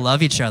learn how to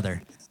love each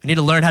other. We need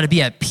to learn how to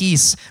be at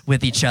peace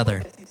with each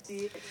other.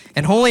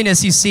 And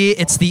holiness, you see,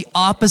 it's the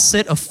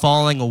opposite of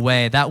falling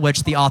away, that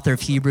which the author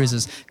of Hebrews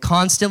is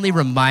constantly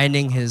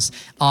reminding his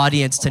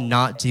audience to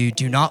not do.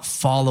 Do not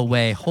fall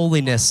away.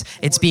 Holiness,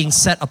 it's being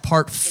set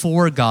apart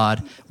for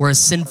God, whereas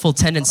sinful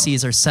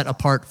tendencies are set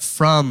apart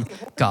from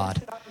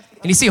God.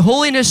 And you see,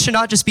 holiness should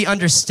not just be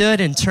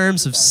understood in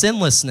terms of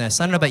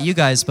sinlessness. I don't know about you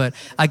guys, but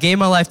I gave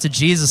my life to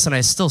Jesus and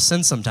I still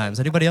sin sometimes.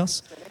 Anybody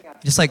else?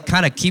 You just like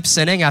kind of keep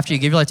sinning after you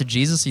give your life to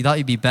Jesus. You thought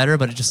you'd be better,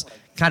 but it just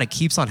kind of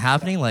keeps on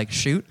happening, like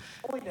shoot.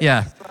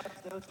 Yeah.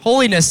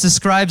 Holiness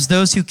describes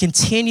those who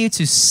continue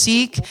to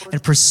seek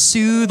and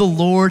pursue the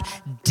Lord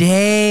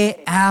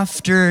day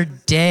after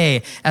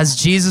day. As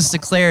Jesus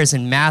declares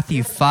in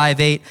Matthew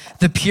 5:8,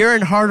 the pure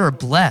in heart are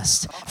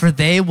blessed, for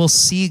they will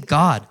see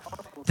God.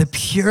 The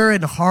pure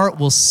in heart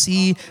will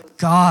see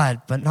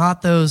God, but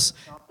not those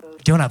who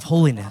don't have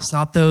holiness,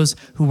 not those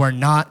who are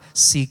not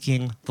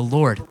seeking the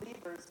Lord.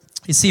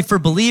 You see, for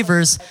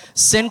believers,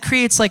 sin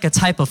creates like a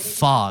type of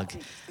fog.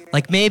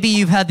 Like maybe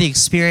you've had the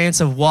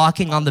experience of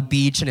walking on the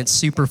beach and it's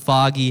super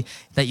foggy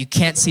that you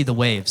can't see the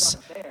waves.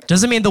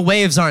 Doesn't mean the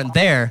waves aren't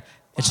there.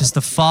 It's just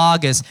the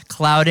fog is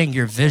clouding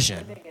your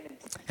vision.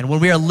 And when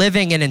we are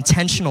living in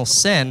intentional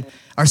sin,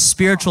 our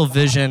spiritual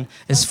vision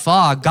is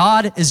fog.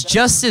 God is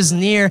just as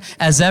near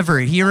as ever.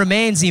 He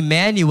remains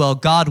Emmanuel,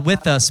 God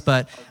with us,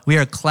 but we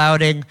are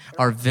clouding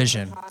our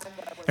vision.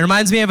 It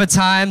reminds me of a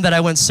time that I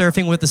went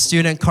surfing with the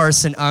student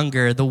Carson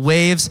Unger. The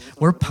waves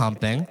were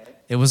pumping.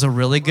 It was a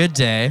really good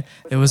day.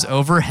 It was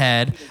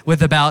overhead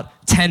with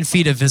about 10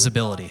 feet of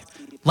visibility.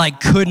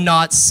 like could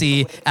not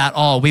see at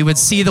all. We would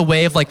see the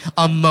wave like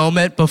a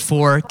moment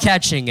before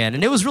catching it.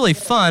 And it was really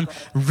fun,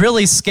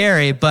 really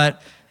scary,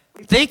 but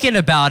thinking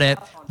about it,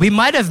 we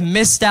might have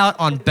missed out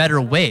on better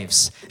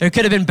waves. There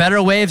could have been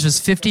better waves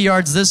just 50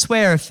 yards this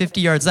way or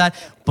 50 yards that,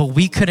 but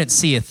we couldn't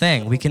see a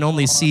thing. We can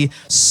only see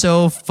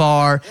so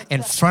far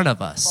in front of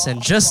us.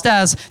 And just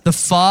as the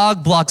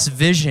fog blocks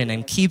vision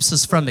and keeps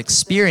us from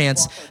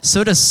experience,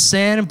 so does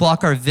sin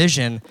block our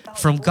vision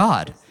from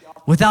God.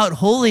 Without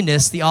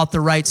holiness, the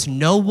author writes,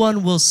 no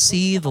one will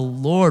see the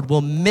Lord.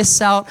 We'll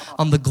miss out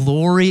on the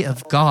glory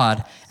of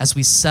God as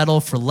we settle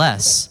for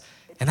less.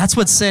 And that's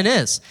what sin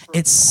is.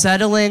 It's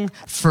settling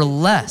for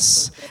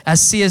less.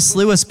 As C.S.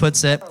 Lewis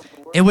puts it,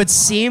 it would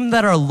seem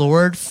that our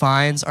Lord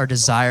finds our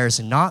desires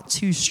not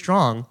too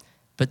strong,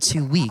 but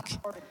too weak.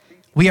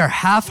 We are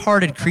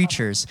half-hearted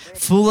creatures,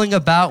 fooling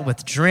about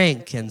with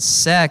drink and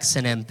sex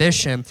and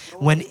ambition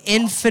when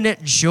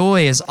infinite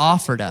joy is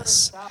offered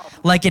us.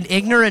 Like an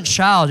ignorant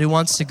child who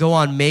wants to go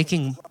on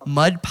making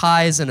mud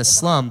pies in a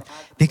slum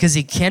because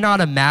he cannot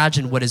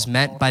imagine what is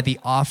meant by the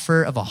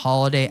offer of a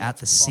holiday at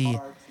the sea.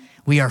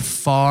 We are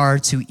far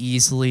too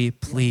easily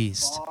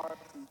pleased.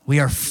 We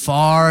are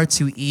far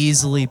too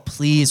easily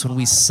pleased when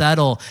we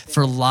settle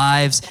for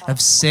lives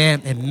of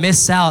sin and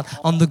miss out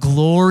on the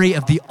glory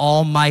of the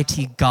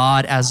Almighty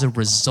God as a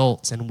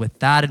result. And with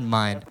that in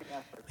mind,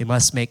 we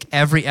must make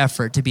every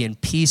effort to be in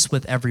peace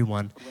with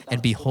everyone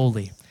and be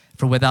holy.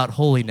 For without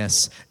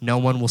holiness, no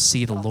one will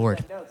see the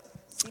Lord.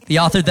 The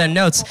author then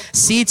notes,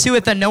 see to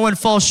it that no one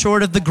falls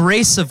short of the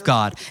grace of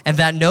God, and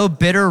that no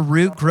bitter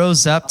root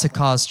grows up to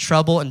cause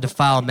trouble and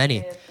defile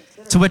many.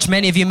 To which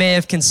many of you may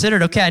have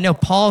considered, okay, I know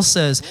Paul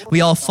says we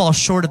all fall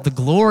short of the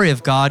glory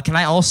of God. Can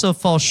I also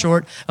fall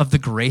short of the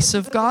grace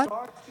of God?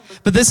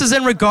 But this is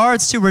in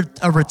regards to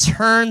a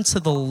return to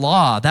the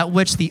law, that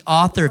which the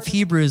author of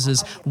Hebrews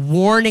is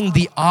warning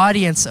the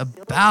audience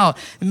about.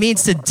 It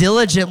means to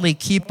diligently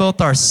keep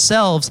both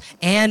ourselves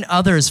and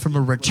others from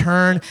a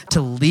return to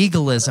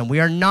legalism.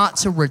 We are not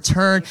to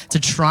return to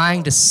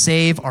trying to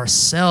save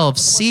ourselves.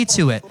 See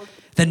to it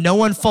that no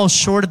one falls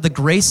short of the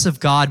grace of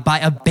God by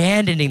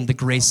abandoning the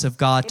grace of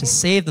God to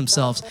save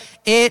themselves.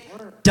 It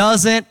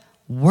doesn't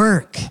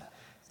work.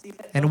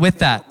 And with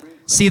that,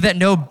 see that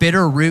no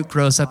bitter root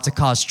grows up to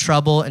cause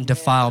trouble and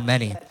defile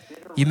many.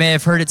 You may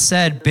have heard it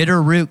said,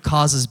 bitter root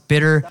causes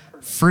bitter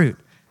fruit,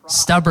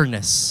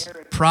 stubbornness,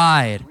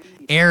 pride,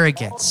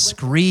 arrogance,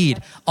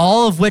 greed,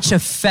 all of which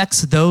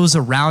affects those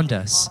around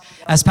us.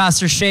 As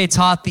Pastor Shay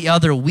taught the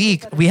other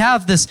week, we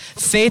have this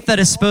faith that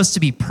is supposed to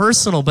be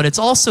personal, but it's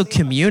also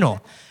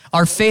communal.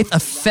 Our faith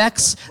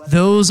affects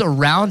those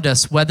around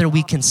us, whether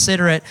we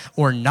consider it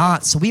or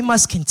not. So we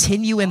must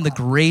continue in the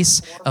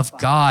grace of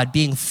God,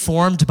 being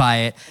formed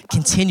by it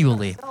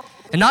continually.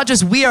 And not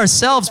just we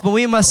ourselves, but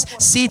we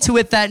must see to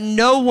it that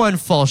no one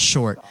falls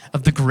short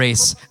of the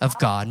grace of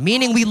God.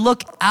 Meaning we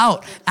look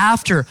out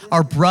after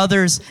our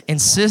brothers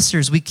and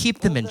sisters. We keep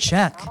them in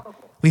check.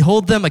 We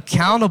hold them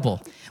accountable.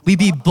 We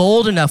be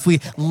bold enough. We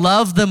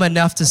love them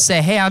enough to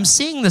say, hey, I'm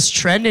seeing this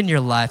trend in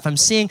your life. I'm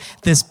seeing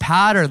this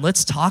pattern.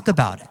 Let's talk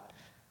about it.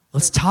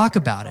 Let's talk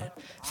about it.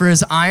 For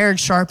as iron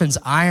sharpens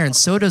iron,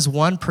 so does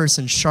one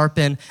person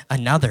sharpen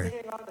another.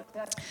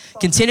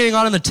 Continuing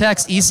on in the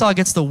text, Esau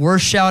gets the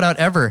worst shout out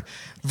ever.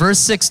 Verse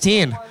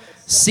 16,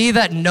 see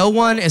that no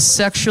one is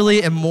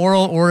sexually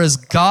immoral or is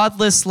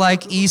godless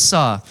like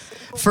Esau,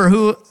 for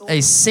who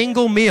a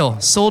single meal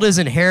sold his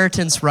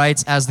inheritance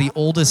rights as the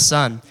oldest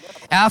son.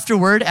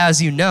 Afterward,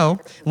 as you know,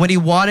 when he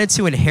wanted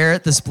to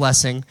inherit this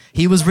blessing,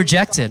 he was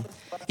rejected.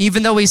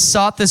 Even though he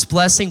sought this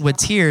blessing with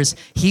tears,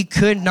 he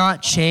could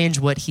not change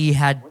what he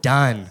had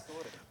done.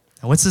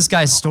 Now, what's this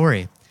guy's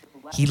story?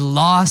 He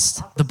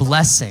lost the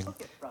blessing.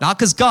 Not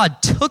because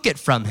God took it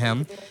from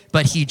him,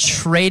 but he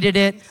traded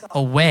it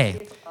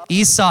away.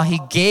 Esau,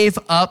 he gave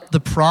up the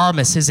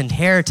promise, his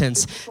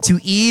inheritance, to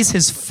ease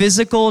his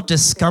physical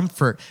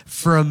discomfort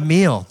for a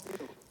meal,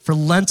 for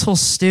lentil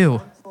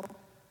stew.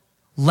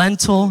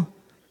 Lentil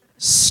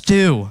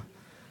stew.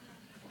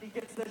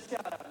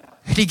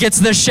 He gets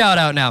this shout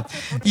out now.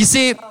 You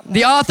see,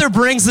 the author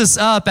brings this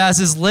up as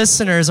his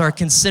listeners are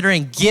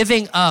considering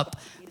giving up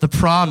the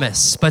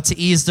promise, but to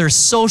ease their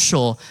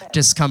social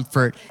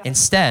discomfort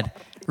instead.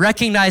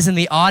 Recognizing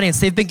the audience,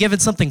 they've been given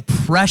something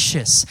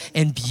precious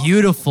and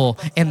beautiful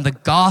in the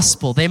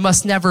gospel. They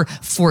must never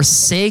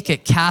forsake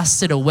it,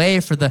 cast it away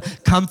for the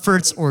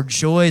comforts or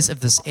joys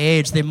of this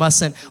age. They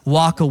mustn't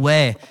walk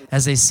away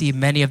as they see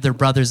many of their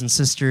brothers and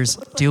sisters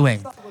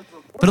doing.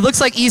 But it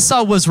looks like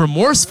Esau was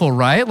remorseful,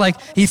 right? Like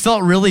he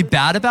felt really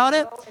bad about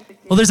it.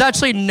 Well, there's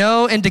actually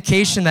no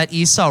indication that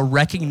Esau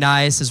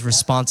recognized his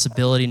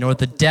responsibility nor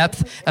the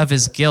depth of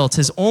his guilt.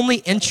 His only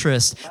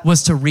interest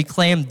was to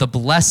reclaim the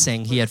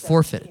blessing he had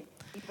forfeited.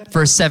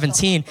 Verse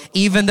 17,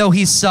 even though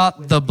he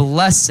sought the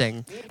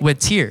blessing with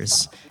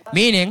tears,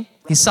 meaning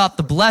he sought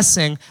the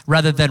blessing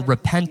rather than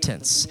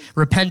repentance.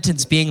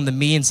 Repentance being the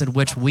means in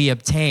which we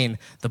obtain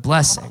the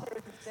blessing.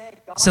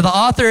 So the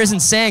author isn't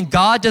saying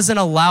God doesn't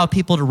allow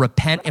people to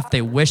repent if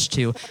they wish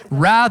to.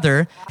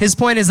 Rather, his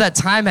point is that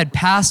time had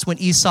passed when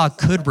Esau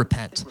could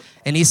repent,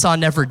 and Esau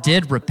never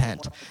did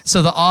repent.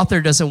 So the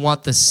author doesn't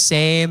want the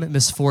same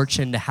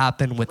misfortune to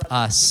happen with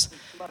us.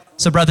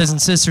 So brothers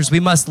and sisters, we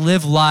must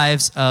live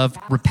lives of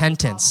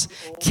repentance,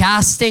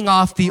 casting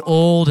off the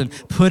old and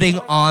putting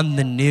on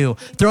the new,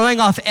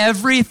 throwing off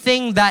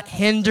everything that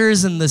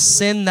hinders and the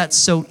sin that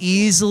so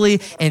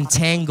easily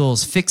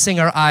entangles, fixing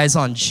our eyes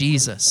on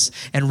Jesus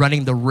and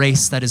running the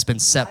race that has been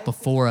set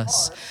before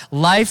us.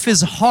 Life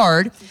is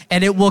hard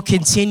and it will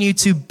continue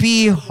to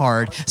be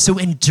hard. So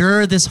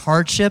endure this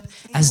hardship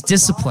as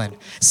discipline.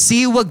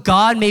 See what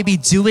God may be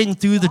doing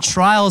through the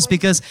trials,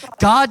 because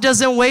God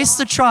doesn't waste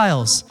the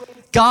trials.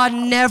 God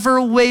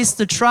never wastes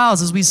the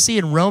trials, as we see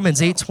in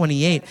Romans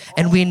 8:28.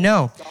 And we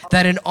know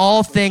that in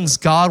all things,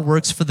 God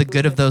works for the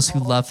good of those who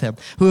love him,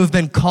 who have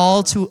been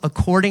called to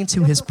according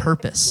to his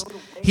purpose.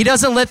 He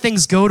doesn't let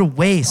things go to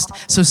waste.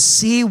 So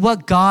see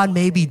what God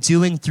may be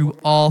doing through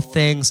all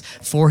things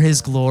for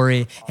his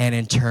glory and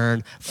in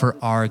turn for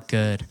our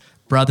good.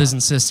 Brothers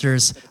and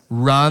sisters,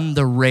 run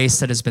the race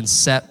that has been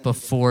set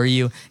before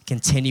you.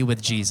 Continue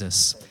with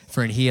Jesus,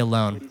 for in he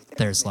alone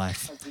there's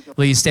life.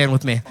 Will you stand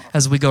with me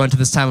as we go into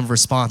this time of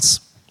response?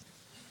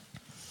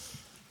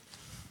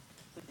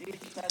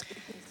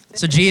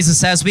 So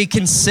Jesus, as we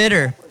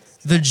consider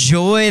the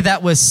joy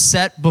that was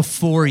set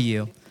before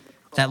you,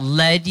 that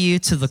led you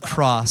to the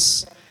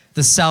cross,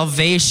 the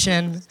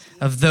salvation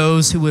of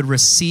those who would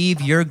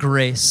receive your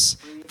grace,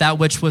 that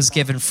which was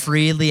given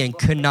freely and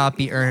could not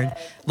be earned.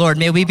 Lord,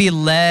 may we be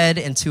led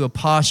into a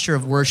posture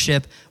of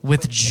worship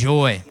with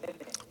joy,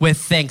 with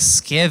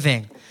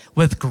thanksgiving,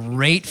 with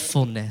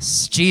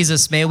gratefulness.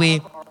 Jesus, may we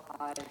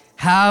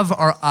have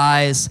our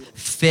eyes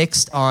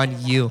fixed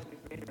on you.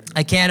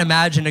 I can't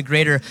imagine a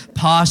greater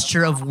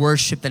posture of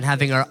worship than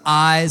having our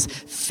eyes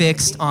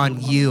fixed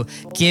on you,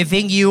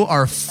 giving you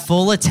our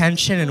full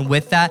attention, and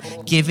with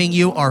that, giving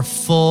you our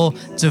full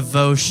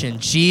devotion.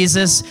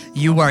 Jesus,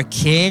 you are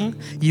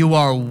King. You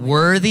are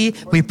worthy.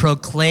 We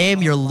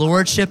proclaim your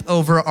lordship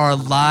over our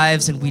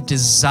lives, and we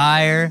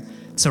desire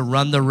to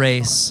run the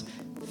race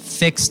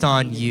fixed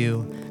on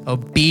you,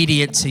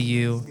 obedient to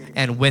you,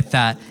 and with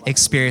that,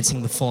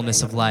 experiencing the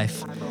fullness of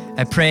life.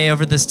 I pray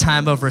over this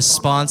time of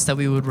response that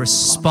we would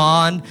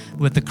respond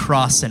with the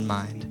cross in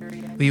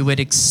mind. We would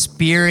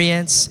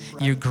experience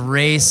your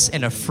grace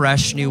in a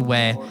fresh new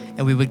way,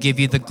 and we would give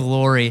you the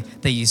glory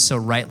that you so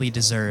rightly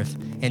deserve.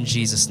 In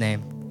Jesus'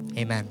 name,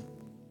 amen.